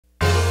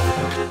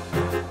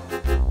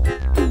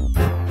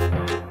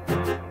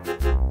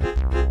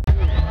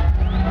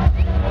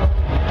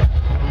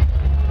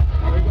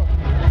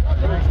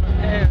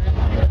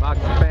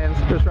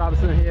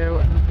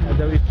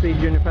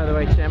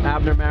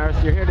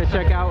to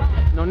check out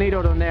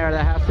Nonito Donaire.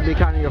 That has to be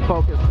kind of your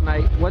focus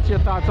tonight. What's your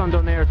thoughts on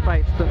Donaire's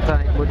fight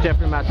tonight with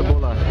Jeffrey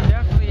Mathebula?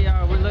 Definitely,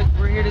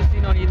 we're here to see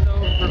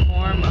Nonito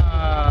perform.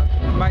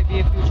 Might be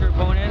a future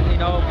opponent. You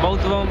know,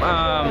 both of them,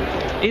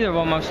 either of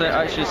them,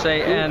 I should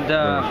say. And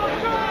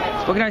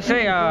what can I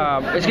say?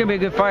 It's gonna be a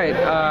good fight.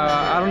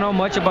 I don't know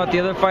much about the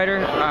other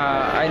fighter.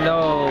 I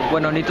know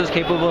what Nonito's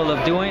capable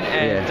of doing,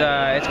 and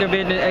it's gonna be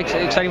an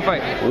exciting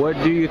fight.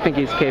 What do you think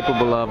he's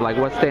capable of? Like,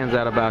 what stands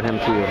out about him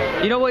to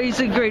you? You know what? He's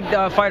a great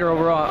fighter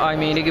overall. I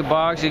mean, he can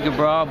box, he can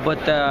brawl,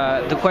 but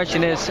the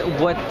question is,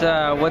 what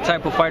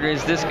type of fighter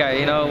is this guy?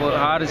 You know,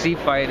 how does he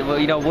fight? Well,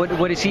 you know,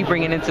 what is he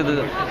bringing into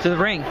the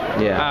ring?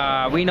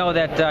 Yeah. We know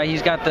that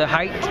he's got the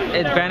height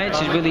advantage.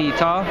 He's really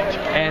tall,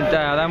 and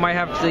that might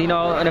have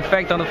an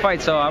effect on the fight.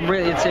 So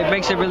it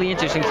makes it really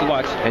interesting to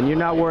watch. And you're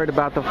not worried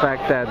about the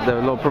fact that the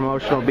little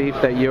promotional beef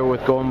that you're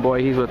with Golden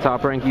Boy, he's with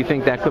Top Rank. You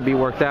think that could be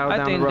worked out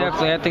down the road?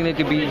 Definitely. I think it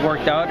could be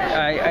worked out.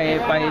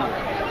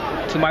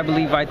 To my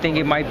belief, I think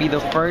it might be the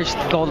first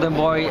Golden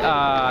Boy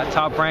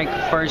Top Rank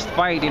first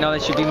fight,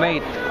 that should be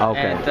made.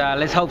 Okay. And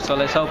let's hope so.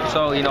 Let's hope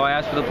so. I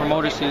asked for the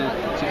promoters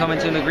to come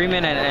into an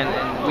agreement,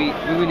 and we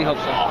really hope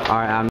so. All right.